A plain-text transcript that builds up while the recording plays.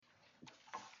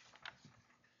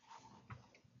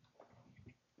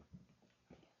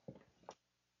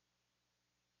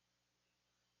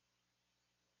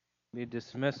Be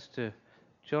dismissed to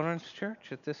Children's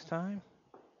Church at this time.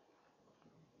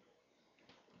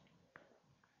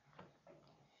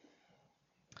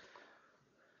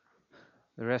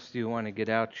 The rest of you want to get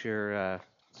out your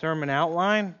sermon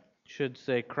outline. Should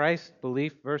say Christ,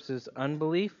 belief versus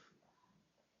unbelief.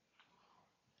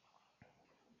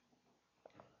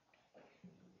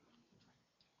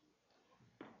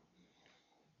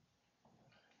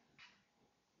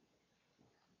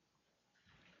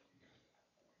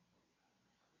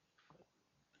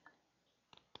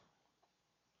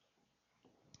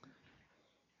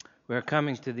 We're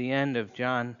coming to the end of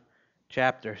John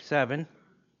chapter 7.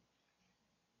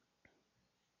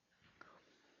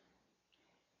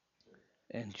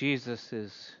 And Jesus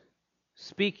is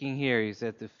speaking here. He's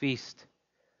at the Feast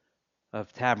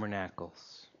of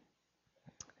Tabernacles.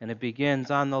 And it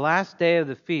begins, on the last day of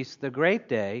the feast, the great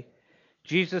day,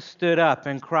 Jesus stood up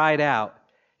and cried out,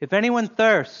 "If anyone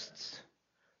thirsts,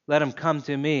 let him come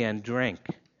to me and drink.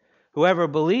 Whoever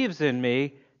believes in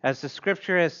me, as the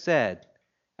Scripture has said,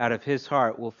 out of his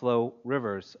heart will flow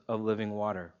rivers of living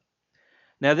water."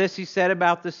 Now this he said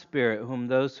about the Spirit, whom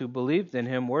those who believed in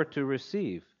him were to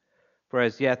receive. For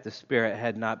as yet the Spirit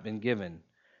had not been given,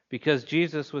 because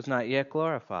Jesus was not yet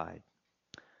glorified.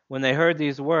 When they heard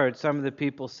these words, some of the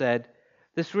people said,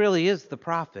 "This really is the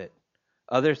prophet."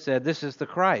 Others said, "This is the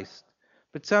Christ."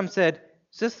 But some said,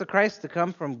 "Is this the Christ to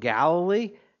come from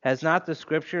Galilee? Has not the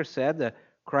Scripture said that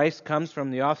Christ comes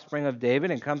from the offspring of David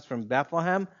and comes from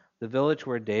Bethlehem, the village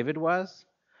where David was?"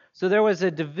 So there was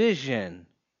a division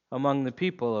among the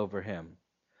people over him.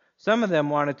 Some of them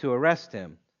wanted to arrest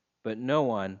him, but no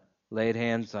one laid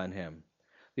hands on him.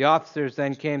 The officers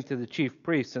then came to the chief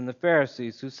priests and the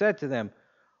Pharisees, who said to them,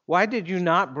 "Why did you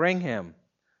not bring him?"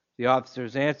 The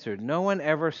officers answered, "No one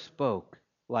ever spoke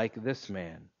like this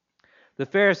man." The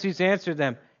Pharisees answered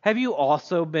them, "Have you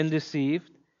also been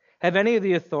deceived? Have any of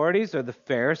the authorities or the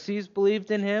Pharisees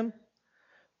believed in him?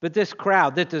 But this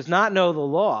crowd that does not know the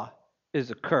law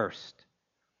is accursed."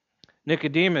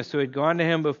 Nicodemus, who had gone to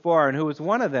him before and who was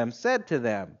one of them, said to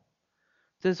them,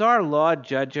 "Does our law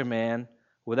judge a man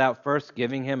without first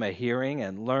giving him a hearing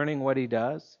and learning what he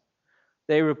does?"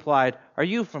 They replied, "Are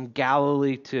you from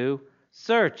Galilee too?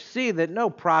 Search, see that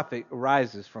no prophet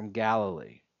arises from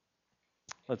Galilee."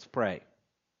 Let's pray.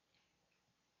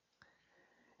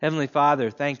 Heavenly Father,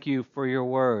 thank you for your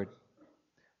word.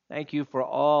 Thank you for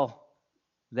all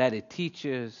that it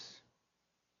teaches,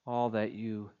 all that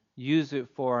you use it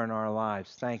for in our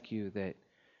lives. Thank you that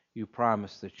you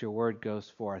promise that your word goes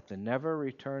forth and never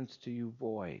returns to you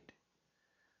void,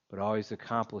 but always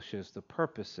accomplishes the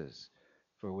purposes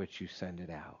for which you send it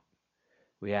out.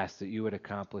 We ask that you would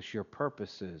accomplish your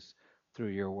purposes through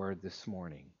your word this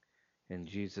morning. In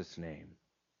Jesus' name,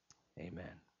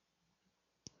 amen.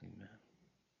 Amen.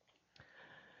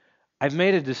 I've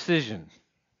made a decision.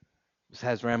 This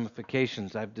has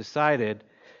ramifications. I've decided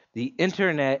the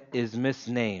internet is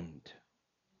misnamed.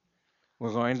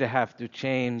 We're going to have to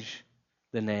change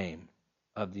the name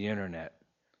of the internet.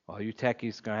 All you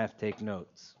techies are going to have to take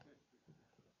notes.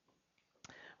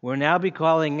 We'll now be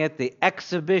calling it the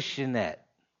Exhibitionnet.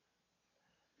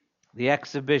 The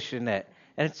Exhibitionnet.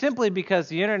 And it's simply because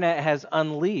the internet has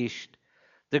unleashed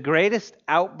the greatest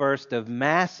outburst of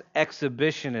mass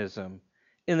exhibitionism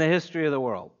in the history of the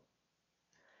world.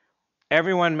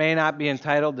 Everyone may not be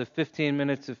entitled to 15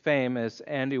 minutes of fame, as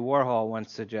Andy Warhol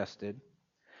once suggested.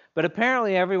 But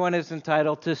apparently everyone is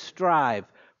entitled to strive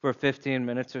for 15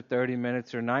 minutes or 30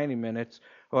 minutes or 90 minutes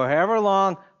or however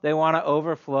long they want to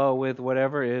overflow with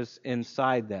whatever is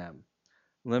inside them,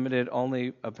 limited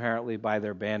only apparently by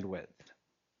their bandwidth.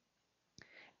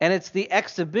 And it's the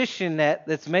exhibition net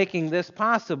that's making this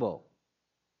possible.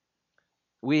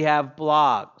 We have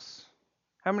blogs.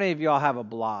 How many of y'all have a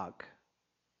blog?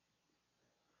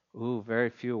 Ooh, very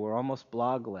few. We're almost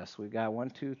blogless. We got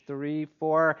 1, 2, 3,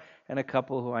 4, and a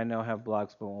couple who I know have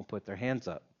blogs but won't put their hands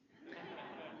up.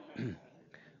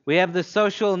 We have the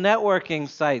social networking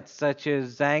sites such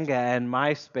as Xanga and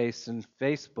MySpace and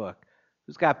Facebook.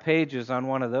 Who's got pages on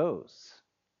one of those?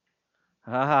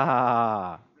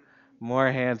 More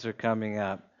hands are coming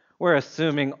up. We're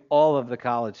assuming all of the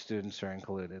college students are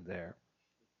included there.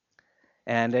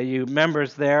 And you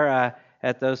members there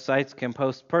at those sites can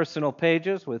post personal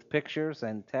pages with pictures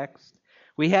and text.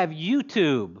 We have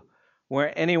YouTube,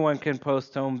 where anyone can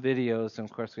post home videos, and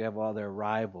of course we have all their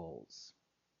rivals.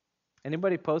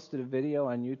 Anybody posted a video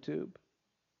on YouTube?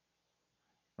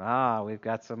 We've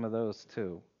got some of those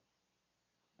too.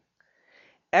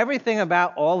 Everything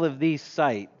about all of these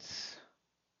sites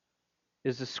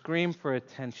is a scream for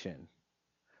attention.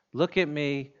 Look at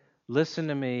me, listen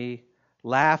to me,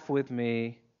 laugh with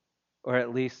me, or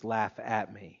at least laugh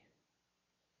at me.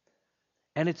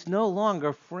 And it's no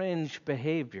longer fringe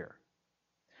behavior.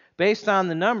 Based on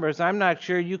the numbers, I'm not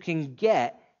sure you can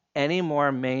get any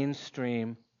more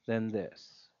mainstream than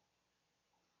this.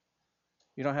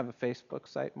 You don't have a Facebook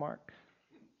site, Mark?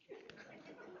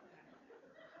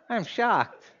 I'm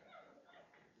shocked.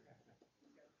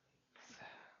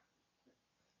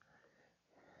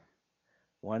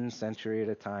 One century at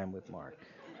a time with Mark.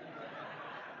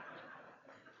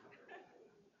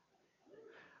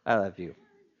 I love you.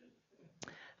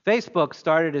 Facebook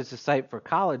started as a site for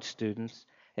college students.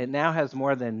 It now has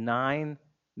more than 9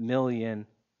 million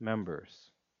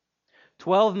members.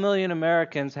 12 million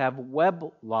Americans have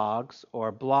weblogs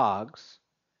or blogs.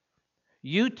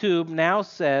 YouTube now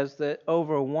says that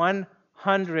over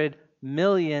 100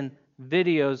 million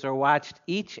videos are watched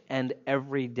each and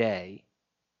every day.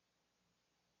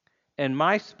 And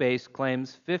MySpace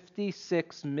claims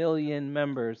 56 million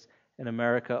members in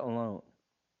America alone.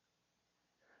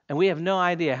 And we have no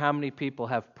idea how many people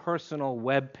have personal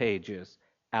web pages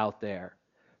out there,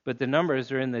 but the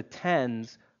numbers are in the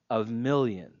tens of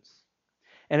millions.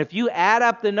 And if you add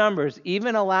up the numbers,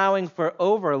 even allowing for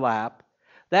overlap,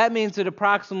 that means that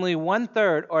approximately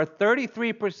 1/3 or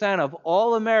 33% of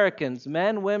all Americans,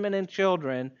 men, women, and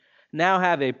children, now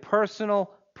have a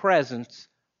personal presence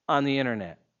on the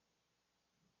internet.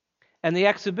 And the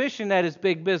exhibition net is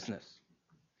big business.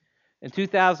 In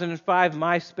 2005,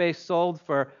 MySpace sold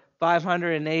for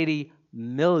 $580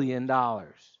 million.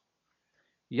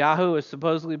 Yahoo is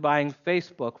supposedly buying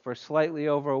Facebook for slightly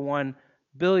over $1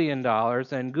 billion,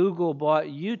 and Google bought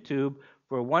YouTube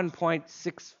for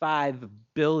 $1.65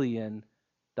 billion.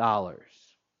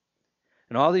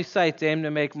 And all these sites aim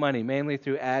to make money, mainly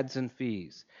through ads and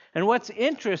fees. And what's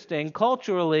interesting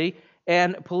culturally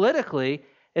and politically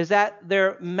is that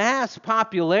their mass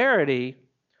popularity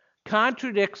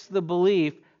contradicts the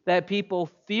belief that people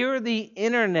fear the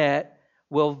internet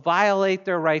will violate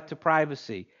their right to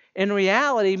privacy. In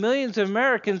reality, millions of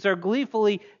Americans are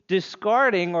gleefully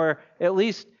discarding or at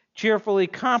least cheerfully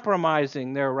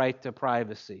compromising their right to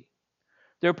privacy.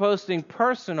 They're posting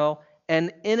personal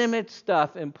and intimate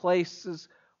stuff in places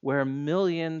where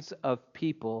millions of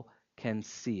people can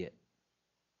see it.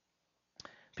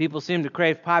 People seem to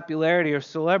crave popularity or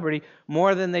celebrity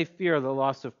more than they fear the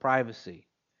loss of privacy.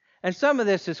 And some of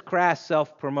this is crass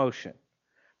self-promotion.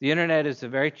 The internet is a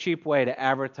very cheap way to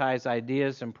advertise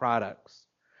ideas and products.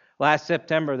 Last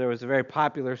September, there was a very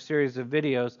popular series of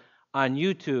videos on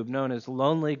YouTube known as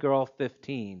Lonely Girl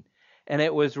 15, and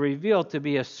it was revealed to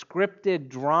be a scripted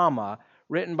drama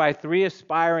written by 3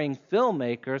 aspiring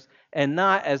filmmakers and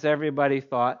not, as everybody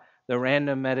thought, the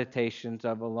random meditations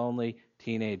of a lonely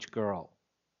teenage girl.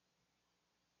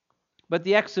 But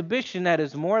the exhibition net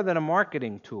is more than a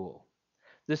marketing tool.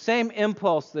 The same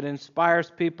impulse that inspires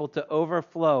people to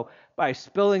overflow by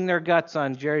spilling their guts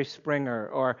on Jerry Springer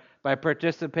or by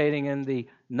participating in the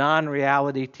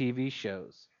non-reality TV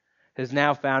shows has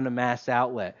now found a mass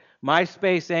outlet.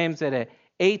 MySpace aims at an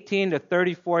 18 to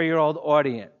 34-year-old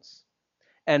audience.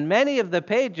 And many of the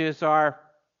pages are,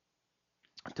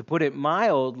 to put it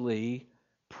mildly,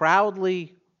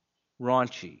 proudly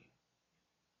raunchy.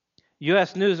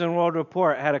 U.S. News and World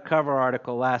Report had a cover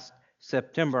article last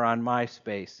September on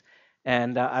MySpace.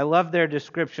 And I love their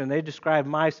description. They describe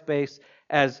MySpace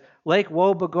as Lake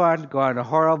Wobegon gone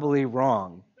horribly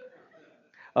wrong.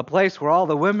 A place where all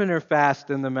the women are fast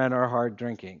and the men are hard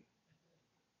drinking.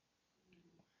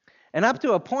 And up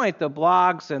to a point, the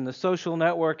blogs and the social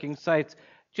networking sites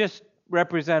just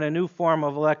represent a new form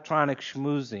of electronic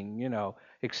schmoozing,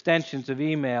 extensions of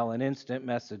email and instant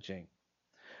messaging.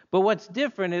 But what's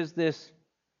different is this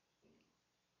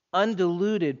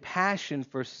undiluted passion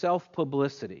for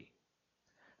self-publicity.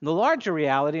 The larger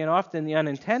reality, and often the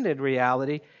unintended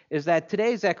reality, is that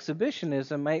today's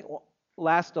exhibitionism might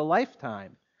last a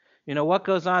lifetime. What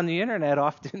goes on the internet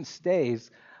often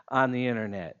stays on the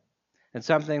internet. And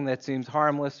something that seems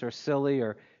harmless or silly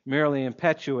or merely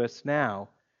impetuous now,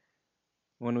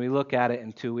 when we look at it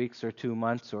in 2 weeks or 2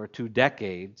 months or 2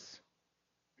 decades,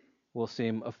 will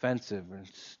seem offensive and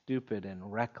stupid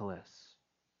and reckless.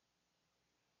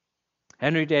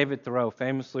 Henry David Thoreau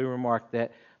famously remarked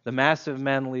that the mass of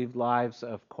men lead lives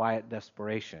of quiet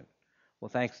desperation. Well,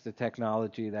 thanks to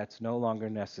technology, that's no longer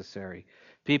necessary.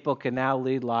 People can now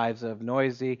lead lives of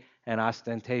noisy and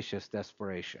ostentatious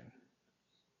desperation.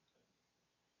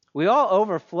 We all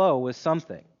overflow with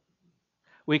something.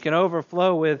 We can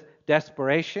overflow with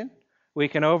desperation. We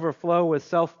can overflow with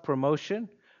self-promotion.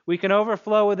 We can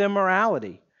overflow with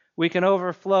immorality. We can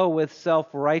overflow with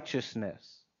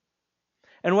self-righteousness.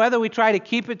 And whether we try to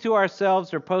keep it to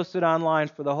ourselves or post it online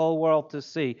for the whole world to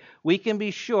see, we can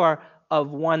be sure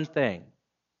of one thing.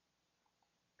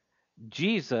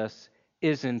 Jesus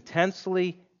is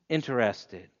intensely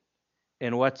interested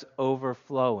in what's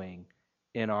overflowing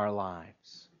in our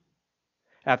lives.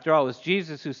 After all, it was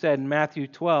Jesus who said in Matthew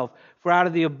 12, "For out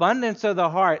of the abundance of the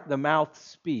heart the mouth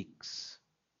speaks."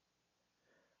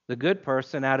 The good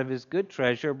person out of his good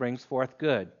treasure brings forth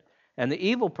good, and the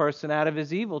evil person out of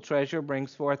his evil treasure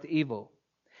brings forth evil.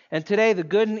 And today the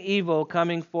good and evil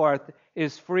coming forth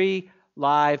is free,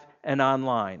 live, and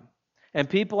online. And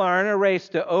people are in a race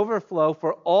to overflow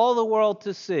for all the world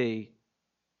to see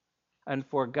and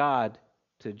for God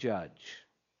to judge.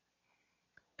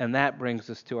 And that brings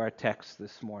us to our text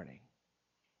this morning.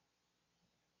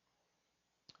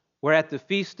 We're at the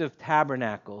Feast of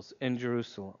Tabernacles in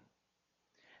Jerusalem.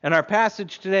 And our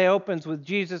passage today opens with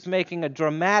Jesus making a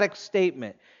dramatic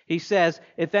statement. He says,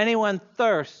 "If anyone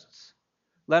thirsts,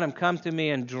 let him come to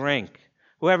me and drink.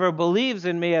 Whoever believes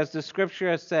in me, as the Scripture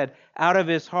has said, out of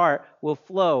his heart will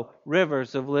flow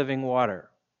rivers of living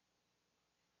water."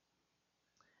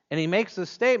 And he makes the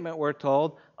statement, we're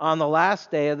told, on the last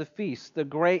day of the feast, the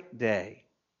great day.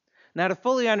 Now, to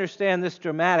fully understand this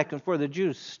dramatic and for the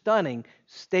Jews stunning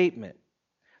statement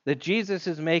that Jesus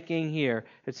is making here,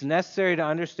 it's necessary to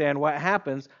understand what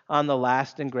happens on the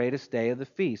last and greatest day of the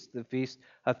Feast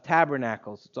of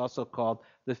Tabernacles. It's also called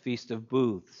the Feast of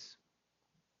Booths.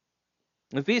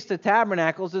 The Feast of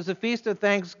Tabernacles is a feast of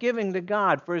thanksgiving to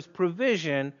God for his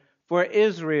provision for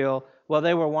Israel while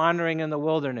they were wandering in the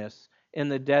wilderness in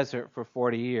the desert for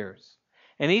 40 years.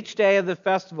 And each day of the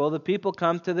festival, the people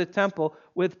come to the temple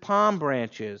with palm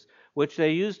branches, which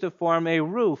they use to form a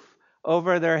roof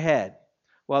over their head,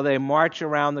 while they march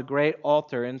around the great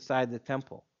altar inside the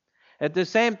temple. At the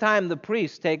same time, the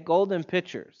priests take golden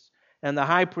pitchers, and the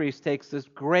high priest takes this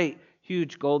great,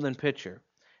 huge golden pitcher,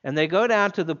 and they go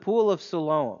down to the pool of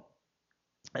Siloam,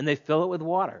 and they fill it with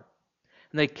water.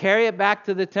 And they carry it back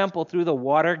to the temple through the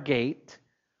water gate,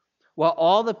 while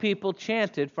all the people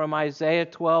chanted from Isaiah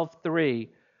 12:3,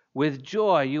 "With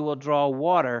joy you will draw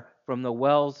water from the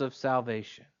wells of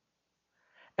salvation."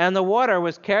 And the water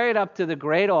was carried up to the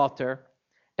great altar,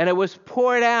 and it was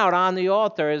poured out on the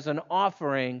altar as an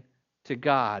offering to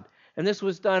God. And this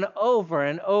was done over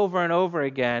and over and over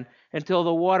again until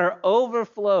the water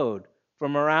overflowed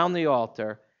from around the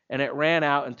altar, and it ran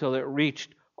out until it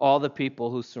reached all the people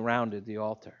who surrounded the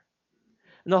altar.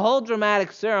 And the whole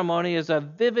dramatic ceremony is a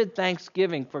vivid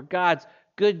thanksgiving for God's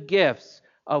good gifts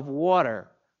of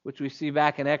water, which we see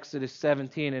back in Exodus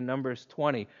 17 and Numbers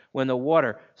 20, when the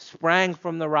water sprang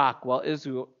from the rock while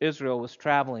Israel was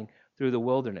traveling through the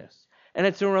wilderness. And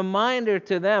it's a reminder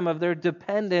to them of their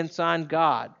dependence on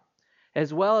God,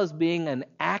 as well as being an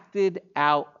acted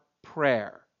out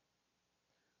prayer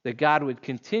that God would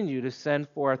continue to send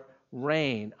forth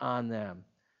rain on them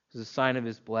as a sign of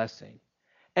his blessing.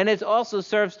 And it also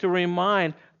serves to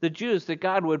remind the Jews that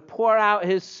God would pour out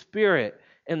his Spirit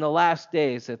in the last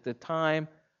days at the time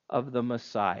of the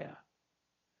Messiah.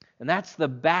 And that's the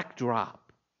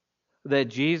backdrop that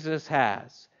Jesus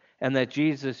has and that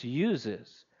Jesus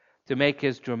uses to make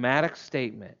his dramatic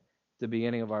statement at the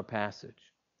beginning of our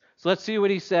passage. So let's see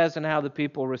what he says and how the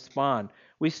people respond.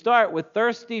 We start with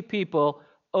thirsty people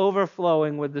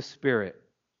overflowing with the Spirit.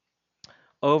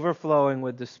 Overflowing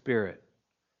with the Spirit.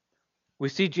 We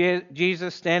see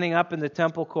Jesus standing up in the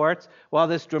temple courts while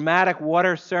this dramatic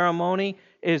water ceremony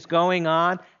is going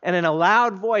on, and in a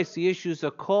loud voice he issues a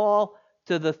call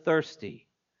to the thirsty.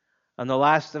 On the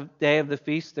last day of the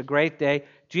feast, the great day,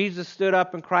 Jesus stood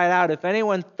up and cried out, "If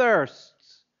anyone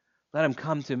thirsts, let him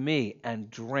come to me and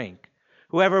drink.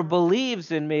 Whoever believes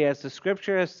in me, as the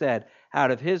Scripture has said, out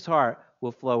of his heart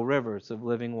will flow rivers of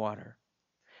living water."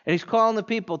 And he's calling the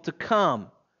people to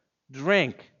come,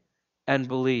 drink, and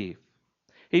believe.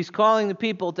 He's calling the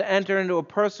people to enter into a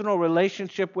personal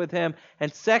relationship with him,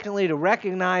 and secondly, to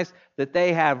recognize that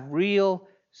they have real,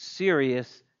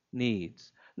 serious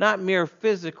needs. Not mere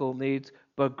physical needs,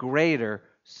 but greater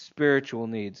spiritual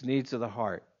needs, needs of the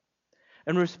heart.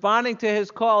 And responding to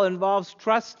his call involves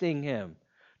trusting him,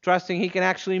 trusting he can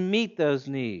actually meet those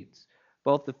needs,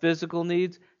 both the physical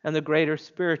needs and the greater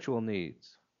spiritual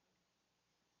needs.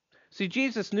 See,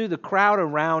 Jesus knew the crowd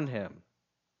around him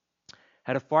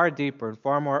had a far deeper and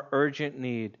far more urgent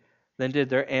need than did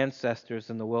their ancestors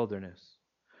in the wilderness.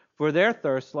 For their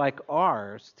thirsts, like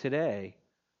ours today,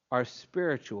 are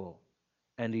spiritual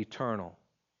and eternal.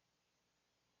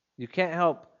 You can't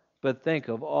help but think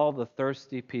of all the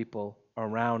thirsty people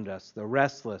around us, the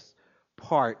restless,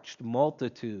 parched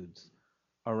multitudes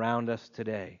around us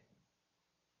today.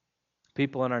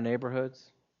 People in our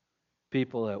neighborhoods,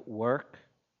 people at work,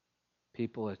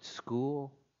 people at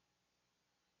school,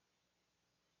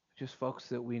 just folks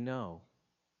that we know.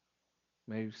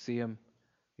 Maybe see them,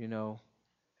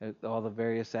 at all the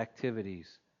various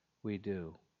activities we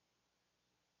do,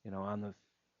 on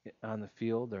the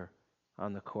field or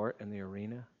on the court in the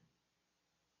arena.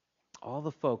 All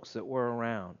the folks that we're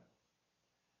around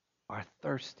are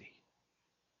thirsty.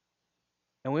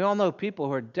 And we all know people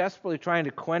who are desperately trying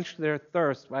to quench their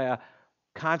thirst by a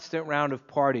constant round of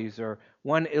parties or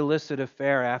one illicit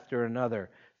affair after another,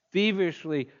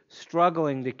 feverishly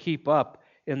struggling to keep up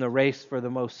in the race for the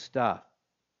most stuff.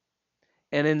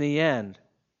 And in the end,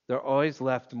 they're always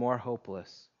left more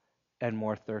hopeless and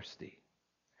more thirsty.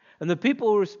 And the people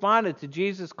who responded to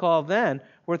Jesus' call then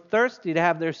were thirsty to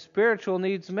have their spiritual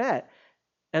needs met.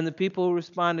 And the people who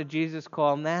respond to Jesus'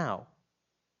 call now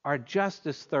are just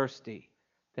as thirsty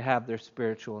to have their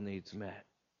spiritual needs met.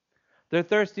 They're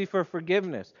thirsty for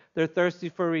forgiveness. They're thirsty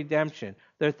for redemption.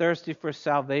 They're thirsty for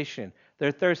salvation.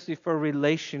 They're thirsty for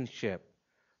relationship.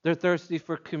 They're thirsty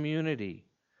for community.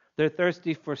 They're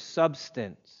thirsty for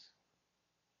substance.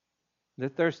 They're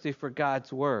thirsty for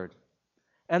God's Word.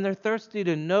 And they're thirsty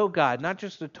to know God, not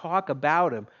just to talk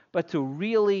about Him, but to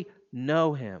really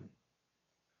know Him.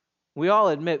 We all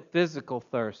admit physical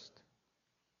thirst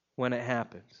when it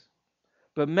happens.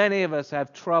 But many of us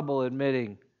have trouble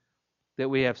admitting that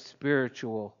we have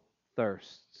spiritual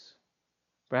thirsts.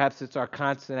 Perhaps it's our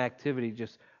constant activity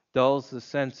just dulls the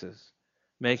senses,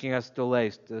 making us delay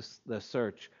the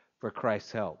search for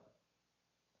Christ's help.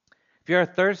 If you're a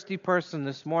thirsty person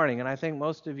this morning, and I think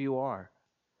most of you are,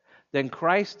 then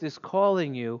Christ is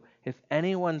calling you, if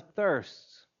anyone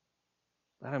thirsts,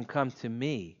 let him come to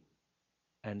me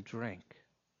and drink.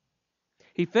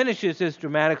 He finishes his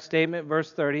dramatic statement,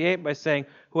 verse 38, by saying,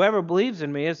 whoever believes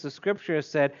in me, as the scripture has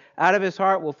said, out of his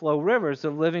heart will flow rivers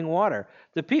of living water.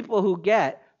 The people who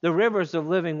get the rivers of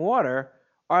living water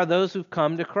are those who've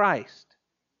come to Christ.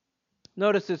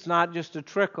 Notice it's not just a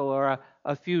trickle or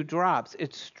a few drops.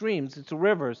 It's streams, it's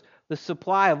rivers. The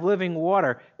supply of living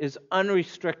water is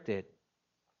unrestricted.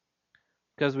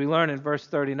 Because we learn in verse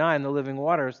 39, the living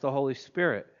water is the Holy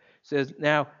Spirit. It says,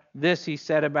 now this he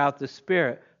said about the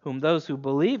Spirit, whom those who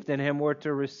believed in him were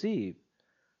to receive.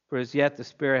 For as yet the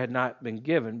Spirit had not been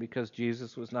given, because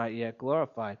Jesus was not yet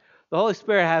glorified. The Holy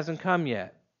Spirit hasn't come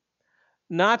yet.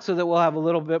 Not so that we'll have a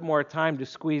little bit more time to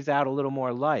squeeze out a little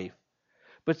more life,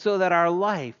 but so that our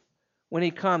life, when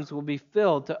he comes, will be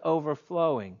filled to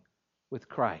overflowing with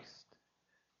Christ.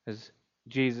 As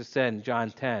Jesus said in John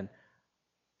 10,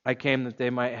 I came that they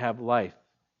might have life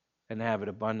and have it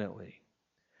abundantly.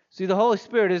 See, the Holy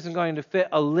Spirit isn't going to fit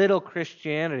a little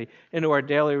Christianity into our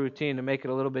daily routine to make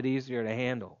it a little bit easier to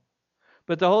handle.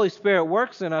 But the Holy Spirit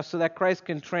works in us so that Christ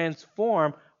can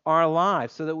transform our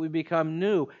lives, so that we become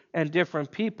new and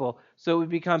different people, so we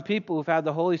become people who've had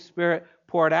the Holy Spirit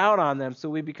poured out on them, so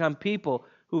we become people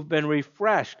who've been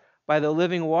refreshed by the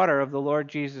living water of the Lord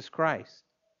Jesus Christ.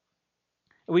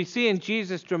 We see in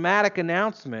Jesus' dramatic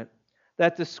announcement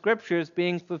that the Scripture is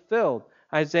being fulfilled.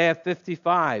 Isaiah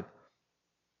 55,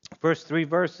 first 3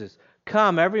 verses.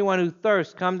 Come, everyone who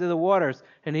thirsts, come to the waters,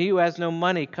 and he who has no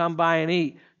money, come buy and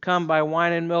eat. Come buy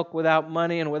wine and milk without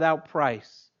money and without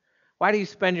price. Why do you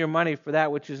spend your money for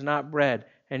that which is not bread,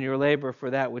 and your labor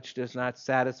for that which does not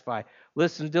satisfy?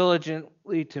 Listen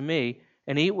diligently to me,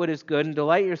 and eat what is good, and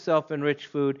delight yourself in rich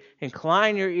food.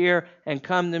 Incline your ear, and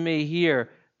come to me here,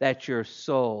 that your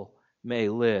soul may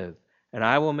live. And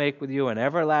I will make with you an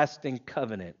everlasting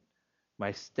covenant,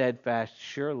 my steadfast,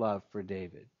 sure love for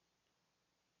David.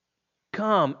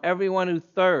 Come, everyone who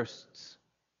thirsts,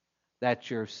 that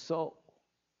your soul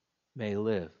may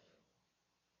live.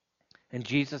 And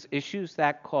Jesus issues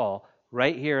that call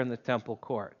right here in the temple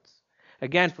courts.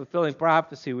 Again, fulfilling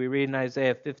prophecy, we read in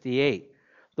Isaiah 58,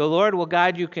 the Lord will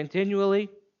guide you continually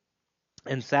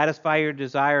and satisfy your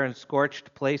desire in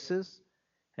scorched places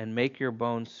and make your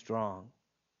bones strong.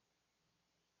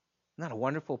 Isn't that a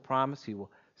wonderful promise? He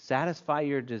will satisfy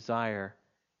your desire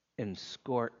in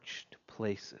scorched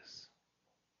places.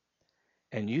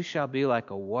 And you shall be like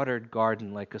a watered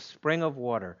garden, like a spring of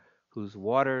water, whose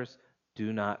waters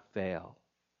do not fail.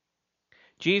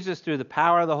 Jesus, through the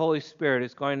power of the Holy Spirit,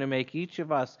 is going to make each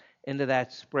of us into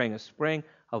that spring, a spring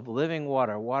of living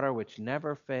water, water which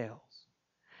never fails.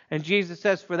 And Jesus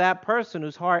says for that person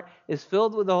whose heart is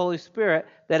filled with the Holy Spirit,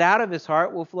 that out of his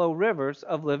heart will flow rivers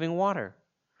of living water.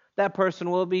 That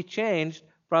person will be changed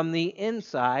from the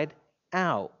inside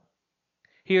out.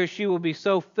 He or she will be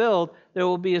so filled, there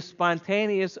will be a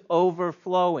spontaneous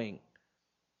overflowing,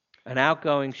 an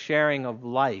outgoing sharing of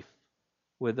life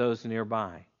with those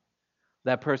nearby.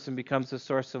 That person becomes a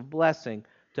source of blessing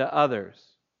to others.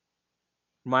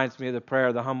 Reminds me of the prayer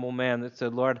of the humble man that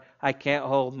said, Lord, I can't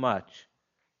hold much,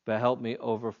 but help me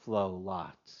overflow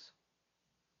lots.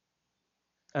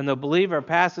 And the believer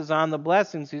passes on the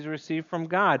blessings he's received from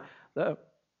God.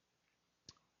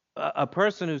 A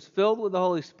person who's filled with the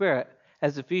Holy Spirit,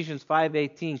 as Ephesians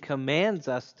 5:18 commands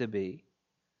us to be,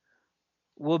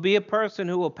 will be a person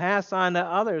who will pass on to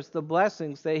others the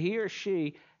blessings that he or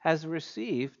she has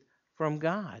received from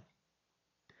God.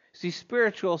 See,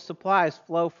 spiritual supplies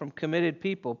flow from committed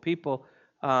people, people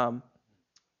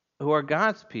who are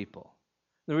God's people.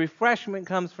 The refreshment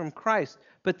comes from Christ,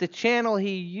 but the channel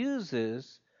he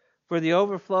uses for the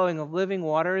overflowing of living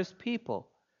water is people.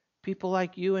 People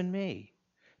like you and me.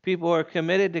 People who are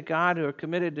committed to God, who are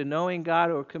committed to knowing God,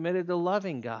 who are committed to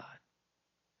loving God.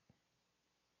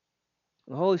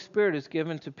 The Holy Spirit is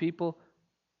given to people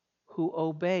who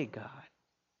obey God.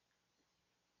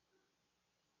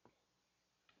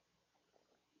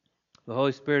 The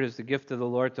Holy Spirit is the gift of the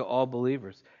Lord to all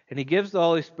believers. And he gives the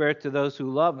Holy Spirit to those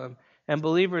who love him. And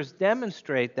believers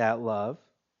demonstrate that love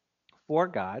for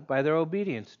God by their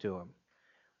obedience to him.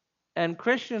 And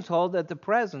Christians hold that the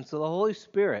presence of the Holy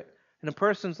Spirit in a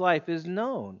person's life is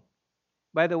known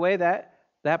by the way that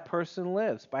that person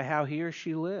lives, by how he or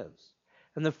she lives.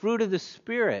 And the fruit of the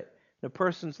Spirit in a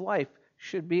person's life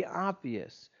should be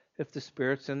obvious if the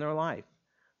Spirit's in their life.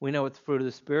 We know what the fruit of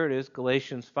the Spirit is.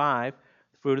 Galatians 5,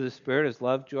 the fruit of the Spirit is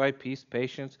love, joy, peace,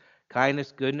 patience,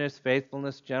 kindness, goodness,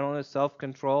 faithfulness, gentleness,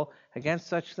 self-control. Against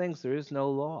such things there is no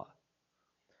law.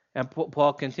 And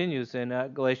Paul continues in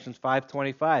Galatians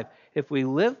 5:25, if we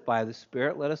live by the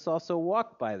Spirit, let us also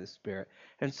walk by the Spirit.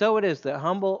 And so it is that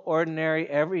humble, ordinary,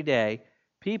 everyday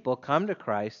people come to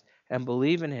Christ and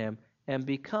believe in him and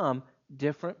become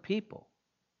different people.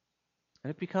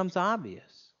 And it becomes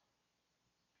obvious.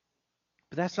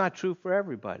 But that's not true for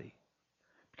everybody.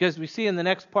 Because we see in the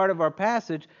next part of our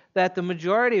passage that the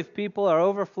majority of people are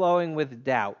overflowing with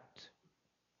doubt.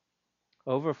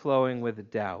 Overflowing with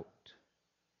doubt.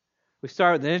 We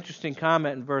start with an interesting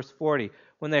comment in verse 40.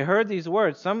 When they heard these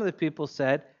words, some of the people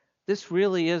said, this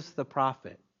really is the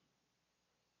prophet.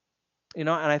 And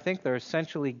I think they're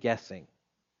essentially guessing,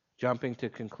 jumping to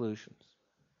conclusions.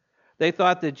 They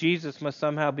thought that Jesus must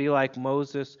somehow be like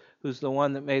Moses, who's the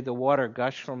one that made the water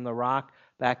gush from the rock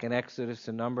back in Exodus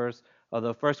and Numbers,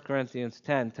 although 1 Corinthians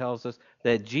 10 tells us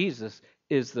that Jesus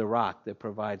is the rock that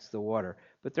provides the water.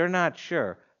 But they're not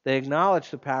sure. They acknowledge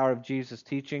the power of Jesus'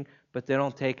 teaching, but they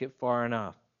don't take it far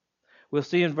enough. We'll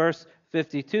see in verse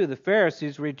 52, the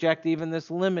Pharisees reject even this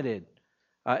limited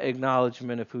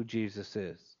acknowledgement of who Jesus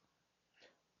is.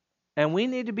 And we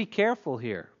need to be careful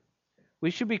here.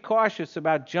 We should be cautious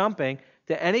about jumping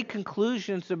to any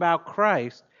conclusions about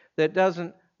Christ that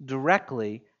doesn't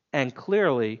directly and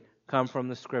clearly come from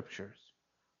the Scriptures.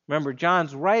 Remember,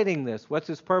 John's writing this. What's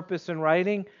his purpose in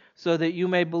writing? So that you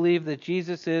may believe that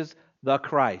Jesus is the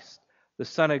Christ, the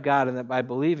Son of God, and that by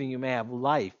believing you may have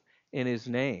life in his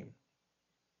name.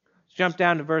 Let's jump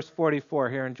down to verse 44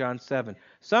 here in John 7.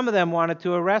 Some of them wanted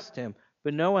to arrest him,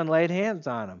 but no one laid hands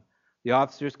on him. The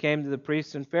officers came to the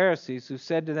priests and Pharisees, who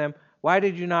said to them, why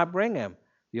did you not bring him?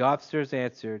 The officers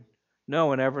answered, no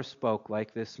one ever spoke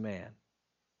like this man.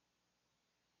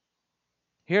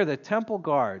 Here the temple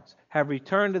guards have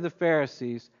returned to the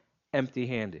Pharisees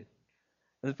empty-handed.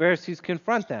 And the Pharisees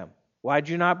confront them. Why'd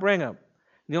you not bring him?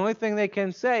 And the only thing they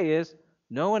can say is,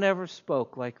 no one ever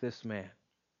spoke like this man.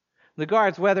 The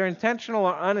guards, whether intentional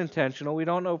or unintentional, we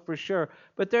don't know for sure,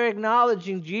 but they're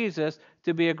acknowledging Jesus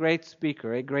to be a great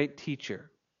speaker, a great teacher.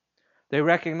 They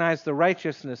recognize the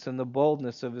righteousness and the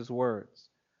boldness of his words.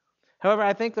 However,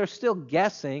 I think they're still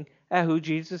guessing at who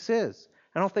Jesus is.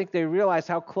 I don't think they realize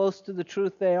how close to the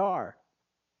truth they are.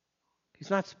 He's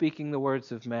not speaking the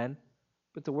words of men,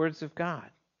 but the words of God.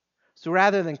 So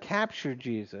rather than capture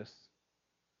Jesus,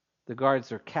 the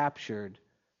guards are captured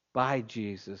by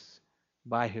Jesus,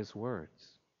 by his words.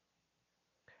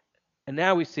 And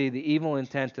now we see the evil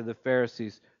intent of the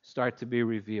Pharisees start to be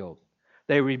revealed.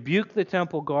 They rebuke the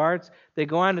temple guards. They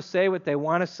go on to say what they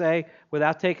want to say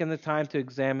without taking the time to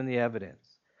examine the evidence.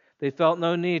 They felt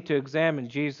no need to examine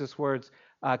Jesus' words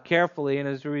carefully, and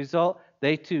as a result,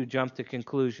 they too jumped to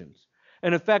conclusions.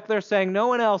 In effect, they're saying no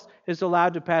one else is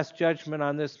allowed to pass judgment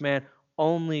on this man.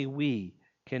 Only we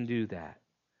can do that.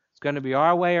 It's going to be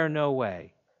our way or no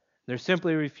way. They're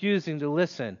simply refusing to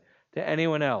listen to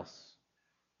anyone else.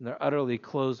 And they're utterly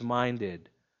closed-minded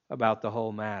about the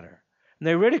whole matter. And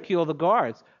they ridicule the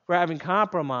guards for having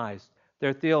compromised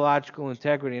their theological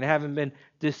integrity and having been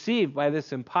deceived by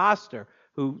this impostor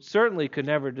who certainly could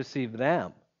never deceive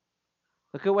them.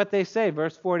 Look at what they say,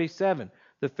 verse 47.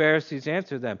 The Pharisees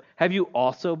answer them, have you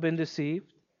also been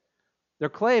deceived? They're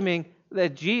claiming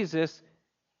that Jesus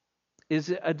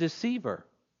is a deceiver.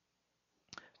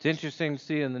 It's interesting to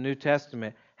see in the New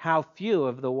Testament how few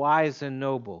of the wise and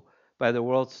noble by the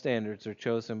world's standards are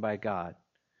chosen by God.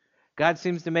 God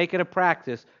seems to make it a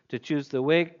practice to choose the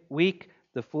weak,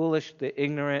 the foolish, the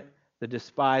ignorant, the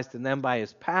despised, and then by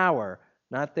his power,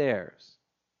 not theirs,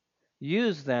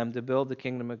 use them to build the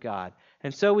kingdom of God.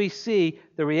 And so we see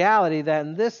the reality that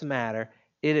in this matter,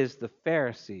 it is the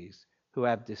Pharisees who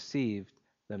have deceived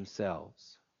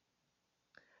themselves.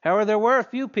 However, there were a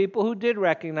few people who did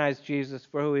recognize Jesus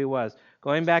for who he was.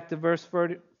 Going back to verse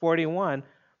 41,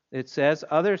 it says,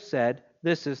 others said,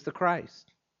 "This is the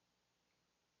Christ."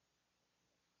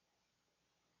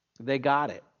 They got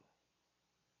it.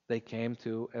 They came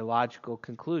to a logical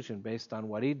conclusion based on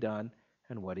what he'd done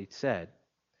and what he'd said.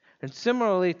 And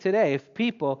similarly today, if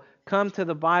people come to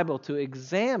the Bible to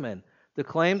examine the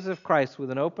claims of Christ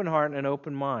with an open heart and an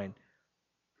open mind,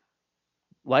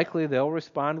 likely they'll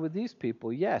respond with these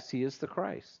people, yes, he is the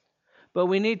Christ. But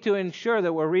we need to ensure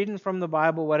that we're reading from the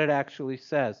Bible what it actually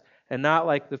says, and not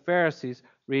like the Pharisees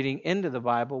reading into the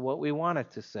Bible what we want it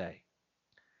to say.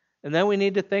 And then we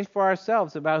need to think for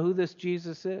ourselves about who this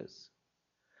Jesus is.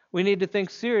 We need to think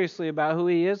seriously about who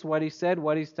he is, what he said,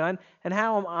 what he's done, and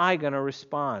how am I going to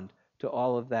respond to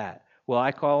all of that? Will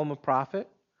I call him a prophet?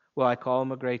 Will I call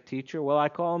him a great teacher? Will I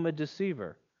call him a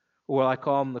deceiver? Or will I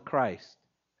call him the Christ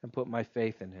and put my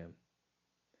faith in him?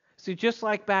 See, just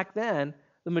like back then,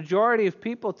 the majority of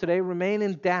people today remain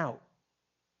in doubt.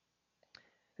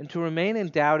 And to remain in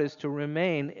doubt is to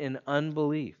remain in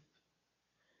unbelief.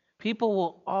 People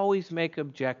will always make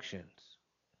objections.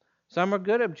 Some are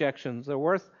good objections. They're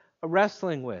worth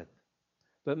wrestling with.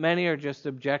 But many are just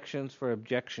objections for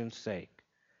objection's sake.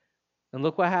 And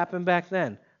look what happened back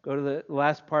then. Go to the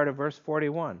last part of verse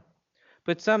 41.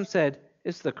 But some said,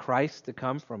 "Is the Christ to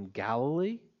come from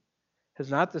Galilee? Has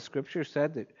not the Scripture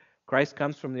said that Christ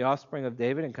comes from the offspring of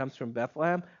David and comes from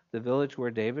Bethlehem, the village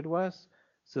where David was?"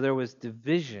 So there was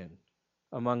division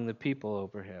among the people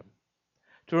over him.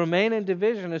 To remain in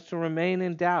division is to remain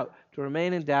in doubt. To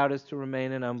remain in doubt is to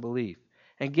remain in unbelief.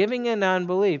 And giving in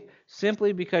unbelief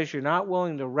simply because you're not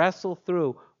willing to wrestle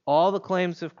through all the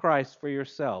claims of Christ for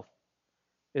yourself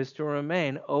is to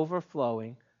remain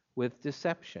overflowing with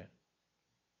deception.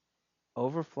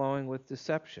 Overflowing with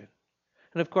deception.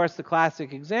 And of course, the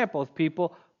classic example of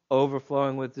people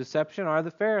overflowing with deception are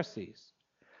the Pharisees.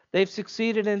 They've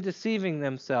succeeded in deceiving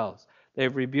themselves.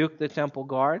 They've rebuked the temple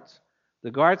guards.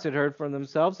 The guards had heard for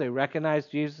themselves. They recognized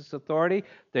Jesus' authority.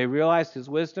 They realized his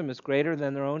wisdom is greater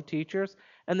than their own teachers.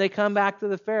 And they come back to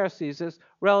the Pharisees as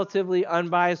relatively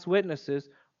unbiased witnesses,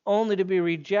 only to be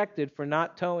rejected for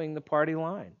not towing the party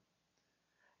line.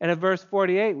 And in verse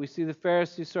 48, we see the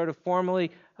Pharisees sort of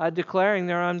formally declaring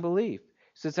their unbelief.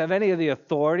 He says, "Have any of the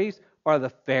authorities or the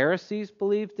Pharisees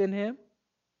believed in him?"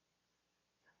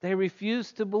 They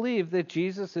refuse to believe that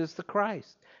Jesus is the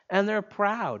Christ. And they're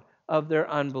proud of their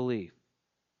unbelief.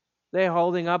 They're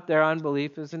holding up their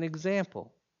unbelief as an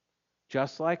example,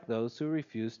 just like those who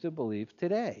refuse to believe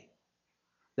today.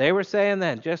 They were saying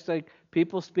then, just like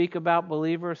people speak about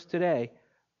believers today,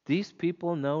 these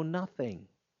people know nothing.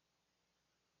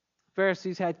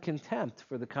 Pharisees had contempt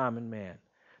for the common man.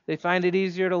 They find it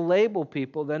easier to label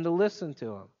people than to listen to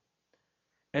them.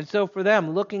 And so for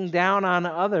them, looking down on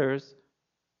others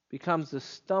becomes a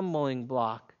stumbling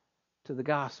block to the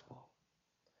gospel.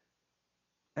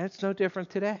 And it's no different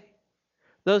today.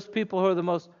 Those people who are the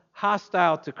most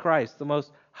hostile to Christ, the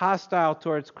most hostile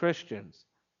towards Christians,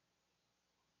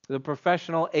 the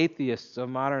professional atheists of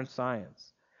modern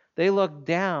science, they look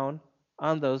down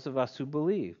on those of us who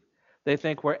believe. They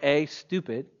think we're A,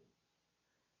 stupid,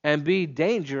 and B,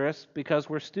 dangerous because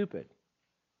we're stupid.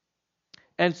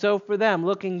 And so for them,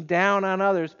 looking down on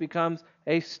others becomes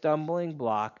a stumbling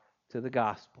block to the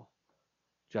gospel,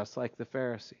 just like the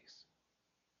Pharisees.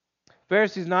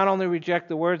 Pharisees not only reject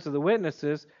the words of the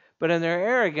witnesses, but in their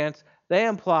arrogance, they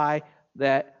imply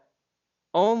that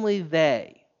only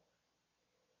they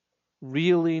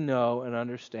really know and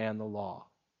understand the law.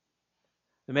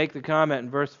 They make the comment in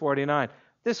verse 49,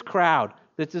 "This crowd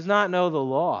that does not know the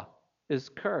law is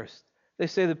cursed." They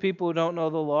say the people who don't know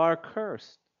the law are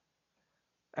cursed.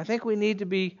 I think we need to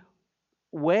be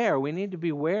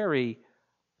wary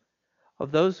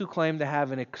of those who claim to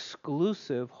have an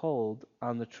exclusive hold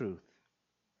on the truth.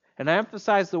 And I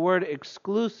emphasize the word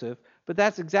exclusive, but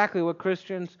that's exactly what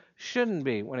Christians shouldn't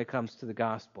be when it comes to the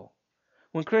gospel.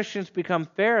 When Christians become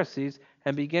Pharisees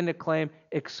and begin to claim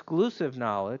exclusive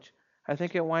knowledge, I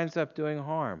think it winds up doing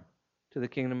harm to the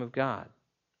kingdom of God.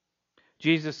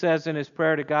 Jesus says in his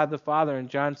prayer to God the Father in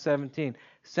John 17,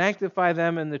 "Sanctify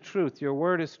them in the truth. Your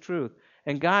word is truth."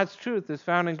 And God's truth, as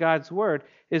found in God's Word,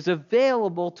 is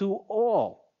available to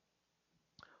all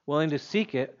willing to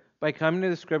seek it by coming to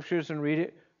the Scriptures and read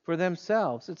it for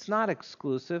themselves. It's not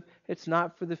exclusive. It's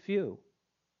not for the few.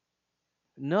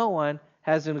 No one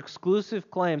has an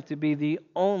exclusive claim to be the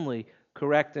only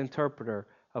correct interpreter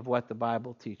of what the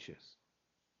Bible teaches.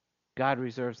 God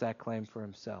reserves that claim for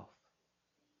himself.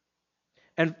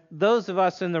 And those of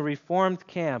us in the Reformed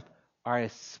camp are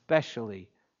especially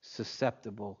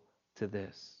susceptible to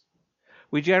this.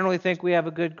 We generally think we have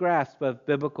a good grasp of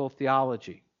biblical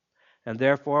theology, and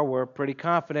therefore we're pretty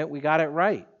confident we got it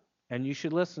right, and you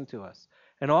should listen to us.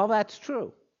 And all that's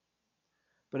true.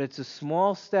 But it's a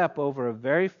small step over a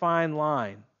very fine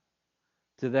line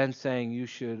to then saying you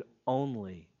should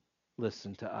only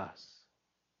listen to us.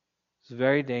 It's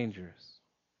very dangerous.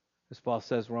 As Paul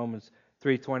says, Romans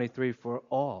 3:23, for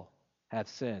all have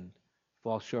sinned,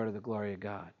 fall short of the glory of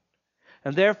God.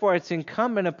 And therefore it's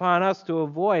incumbent upon us to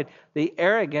avoid the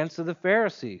arrogance of the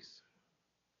Pharisees.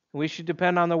 We should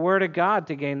depend on the Word of God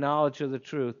to gain knowledge of the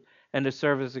truth and to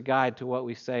serve as a guide to what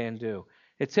we say and do.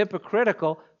 It's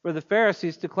hypocritical for the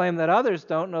Pharisees to claim that others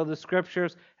don't know the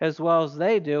Scriptures as well as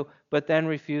they do, but then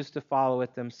refuse to follow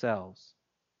it themselves.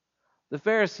 The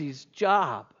Pharisees'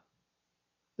 job,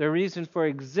 their reason for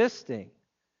existing,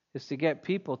 is to get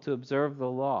people to observe the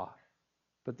law,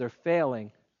 but they're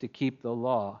failing to keep the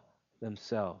law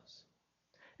themselves.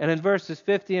 And in verses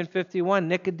 50 and 51,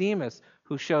 Nicodemus,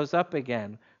 who shows up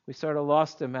again, we sort of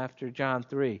lost him after John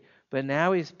 3, but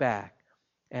now he's back.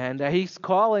 And he's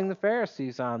calling the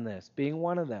Pharisees on this, being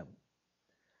one of them.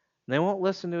 They won't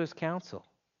listen to his counsel.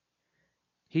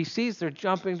 He sees they're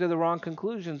jumping to the wrong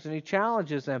conclusions, and he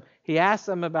challenges them. He asks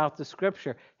them about the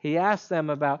Scripture. He asks them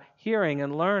about hearing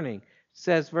and learning. It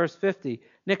says, verse 50,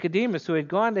 Nicodemus, who had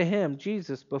gone to him,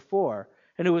 Jesus, before,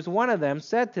 and who was one of them,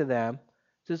 said to them,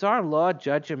 does our law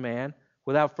judge a man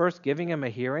without first giving him a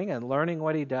hearing and learning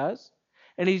what he does?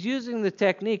 And he's using the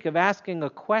technique of asking a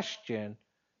question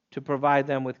to provide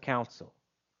them with counsel.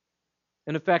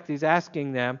 In effect, he's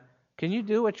asking them, can you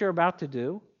do what you're about to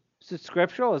do? Is it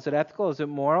scriptural? Is it ethical? Is it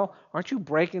moral? Aren't you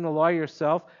breaking the law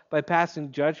yourself by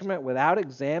passing judgment without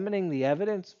examining the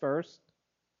evidence first?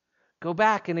 Go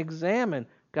back and examine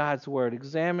God's Word.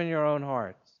 Examine your own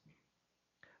hearts.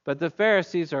 But the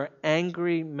Pharisees are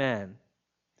angry men.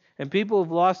 And people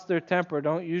who've lost their temper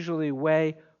don't usually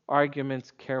weigh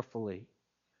arguments carefully.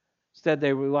 Instead,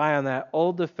 they rely on that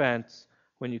old defense.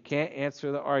 When you can't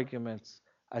answer the arguments,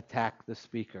 attack the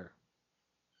speaker.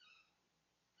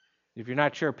 If you're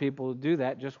not sure people will do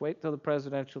that, just wait till the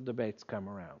presidential debates come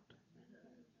around.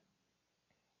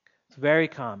 It's very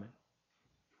common.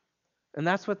 And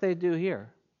that's what they do here.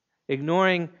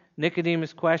 Ignoring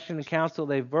Nicodemus' question and counsel,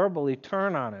 they verbally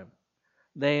turn on him.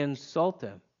 They insult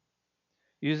him.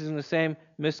 Using the same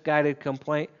misguided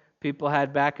complaint people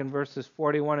had back in verses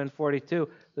 41 and 42,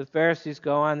 the Pharisees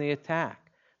go on the attack.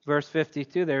 Verse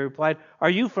 52, they replied, are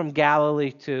you from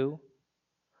Galilee too?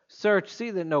 Search,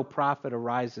 see that no prophet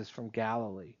arises from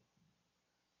Galilee.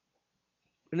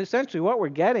 And essentially what we're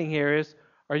getting here is,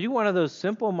 are you one of those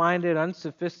simple-minded,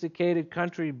 unsophisticated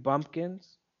country bumpkins?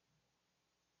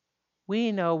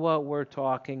 We know what we're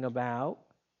talking about.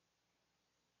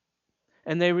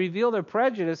 And they reveal their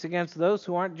prejudice against those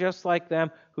who aren't just like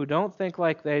them, who don't think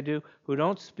like they do, who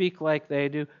don't speak like they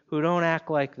do, who don't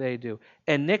act like they do.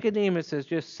 And Nicodemus has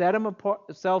just set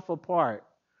himself apart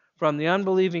from the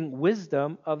unbelieving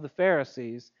wisdom of the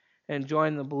Pharisees and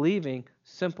joined the believing,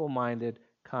 simple-minded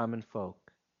common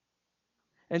folk.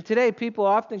 And today people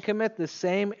often commit the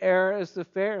same error as the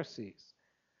Pharisees.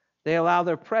 They allow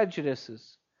their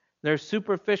prejudices, their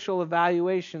superficial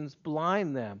evaluations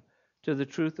blind them to the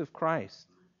truth of Christ.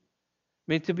 I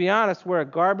mean, to be honest, we're a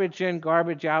garbage in,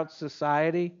 garbage out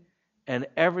society, and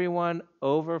everyone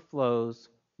overflows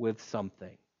with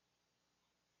something.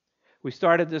 We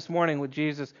started this morning with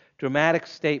Jesus' dramatic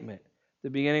statement, the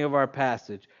beginning of our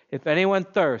passage. If anyone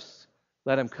thirsts,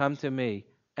 let him come to me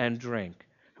and drink.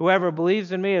 Whoever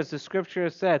believes in me, as the Scripture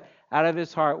has said, out of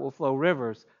his heart will flow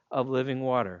rivers of living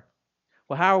water.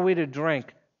 Well, how are we to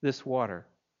drink this water?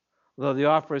 Although the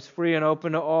offer is free and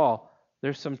open to all,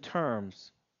 there's some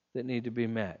terms that need to be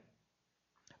met.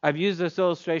 I've used this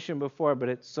illustration before, but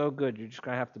it's so good, you're just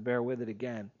going to have to bear with it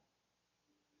again.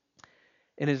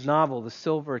 In his novel, The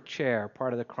Silver Chair,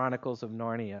 part of the Chronicles of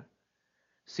Narnia,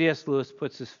 C.S. Lewis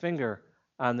puts his finger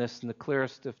on this in the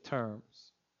clearest of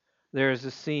terms. There is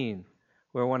a scene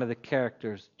where one of the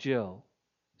characters, Jill,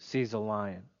 sees a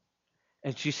lion.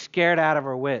 And she's scared out of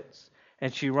her wits,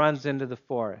 and she runs into the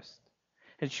forest.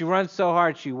 And she runs so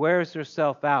hard she wears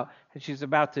herself out, and she's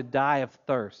about to die of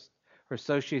thirst. Or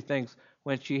so she thinks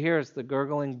when she hears the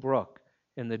gurgling brook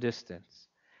in the distance.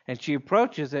 And she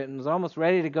approaches it and is almost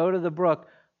ready to go to the brook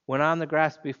when on the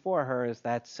grass before her is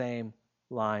that same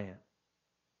lion.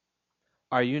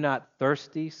 "Are you not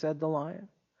thirsty?" said the lion.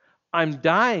 "I'm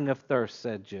dying of thirst,"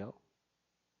 said Jill.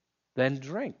 "Then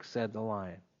drink," said the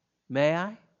lion. "May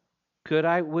I? Could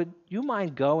I? Would you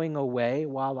mind going away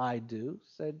while I do?"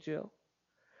 said Jill.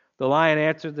 The lion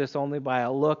answered this only by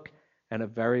a look and a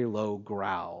very low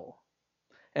growl.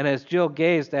 And as Jill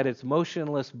gazed at its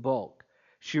motionless bulk,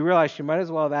 she realized she might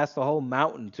as well have asked the whole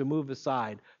mountain to move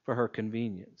aside for her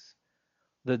convenience.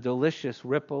 The delicious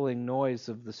rippling noise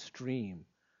of the stream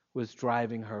was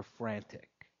driving her frantic.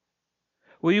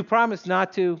 "Will you promise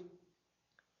not to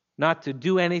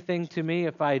do anything to me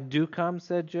if I do come?"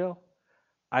 said Jill.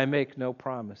 "I make no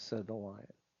promise," said the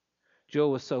lion.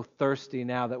 Jill was so thirsty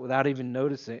now that without even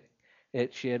noticing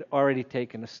it, she had already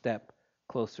taken a step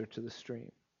closer to the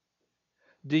stream.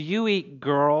 "Do you eat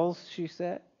girls?" she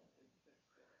said.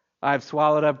 "I've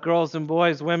swallowed up girls and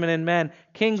boys, women and men,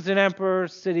 kings and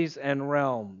emperors, cities and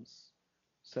realms,"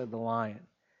 said the lion.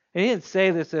 And he didn't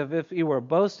say this as if he were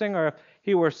boasting or if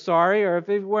he were sorry or if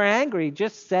he were angry. He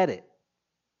just said it.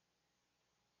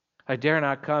 "I dare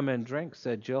not come and drink,"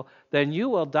 said Jill. "Then you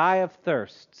will die of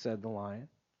thirst," said the lion.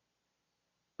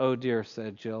 "Oh dear,"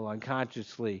 said Jill,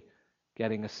 unconsciously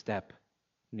getting a step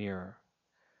nearer.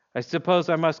 "I suppose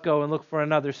I must go and look for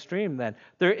another stream then."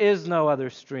 "There is no other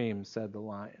stream," said the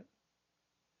lion.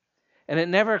 And it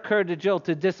never occurred to Jill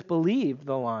to disbelieve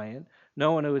the lion.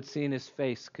 No one who had seen his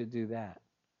face could do that.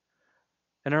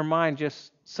 And her mind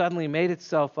just suddenly made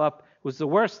itself up. It was the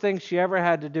worst thing she ever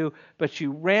had to do, but she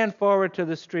ran forward to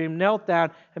the stream, knelt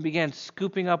down, and began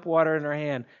scooping up water in her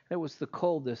hand. It was the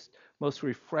coldest, most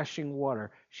refreshing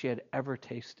water she had ever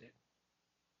tasted.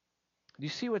 Do you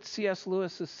see what C.S.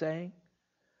 Lewis is saying?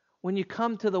 When you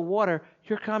come to the water,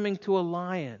 you're coming to a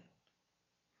lion.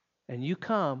 And you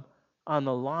come on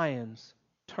the lion's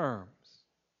terms.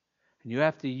 And you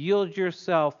have to yield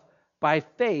yourself by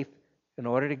faith in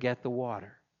order to get the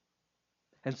water.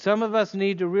 And some of us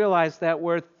need to realize that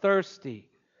we're thirsty,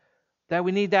 that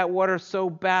we need that water so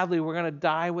badly we're going to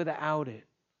die without it.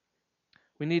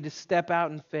 We need to step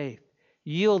out in faith,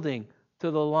 yielding to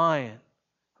the lion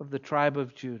of the tribe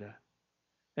of Judah,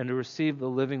 and to receive the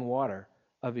living water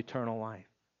of eternal life.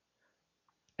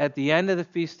 At the end of the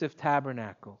Feast of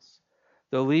Tabernacles,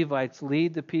 the Levites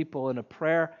lead the people in a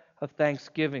prayer of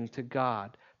thanksgiving to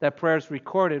God. That prayer is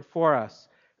recorded for us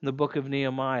in the book of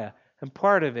Nehemiah, and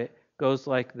part of it goes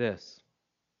like this: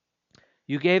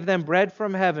 "You gave them bread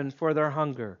from heaven for their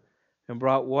hunger, and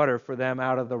brought water for them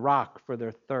out of the rock for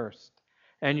their thirst.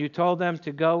 And you told them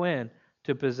to go in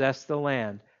to possess the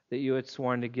land that you had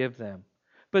sworn to give them.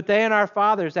 But they and our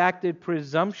fathers acted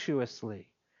presumptuously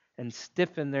and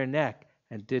stiffened their neck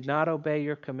and did not obey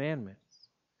your commandments.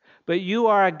 But you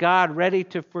are a God ready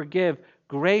to forgive,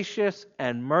 gracious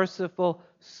and merciful,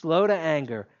 slow to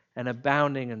anger, and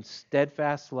abounding in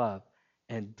steadfast love,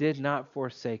 and did not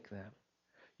forsake them.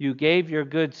 You gave your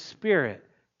good spirit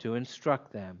to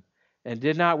instruct them, and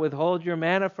did not withhold your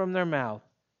manna from their mouth,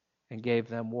 and gave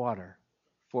them water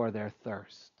for their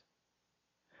thirst."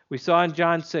 We saw in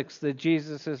John 6 that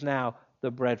Jesus is now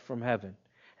the bread from heaven.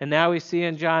 And now we see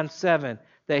in John 7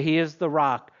 that he is the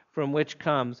rock from which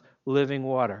comes living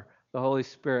water, the Holy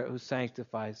Spirit who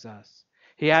sanctifies us.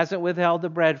 He hasn't withheld the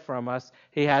bread from us.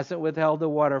 He hasn't withheld the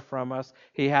water from us.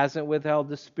 He hasn't withheld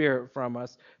the Spirit from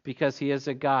us, because he is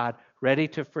a God ready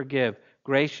to forgive,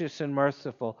 gracious and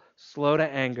merciful, slow to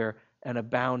anger, and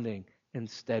abounding in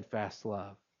steadfast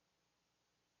love.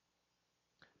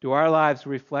 Do our lives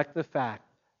reflect the fact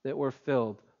that we're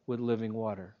filled with living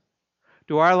water?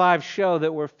 Do our lives show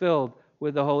that we're filled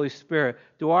with the Holy Spirit?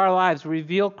 Do our lives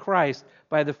reveal Christ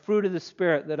by the fruit of the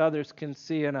Spirit that others can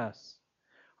see in us?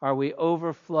 Are we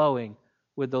overflowing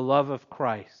with the love of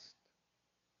Christ?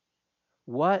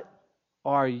 What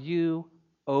are you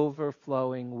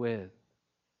overflowing with?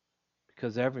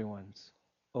 Because everyone's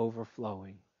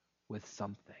overflowing with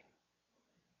something.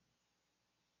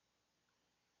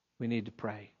 We need to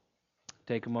pray.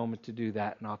 Take a moment to do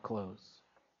that, and I'll close.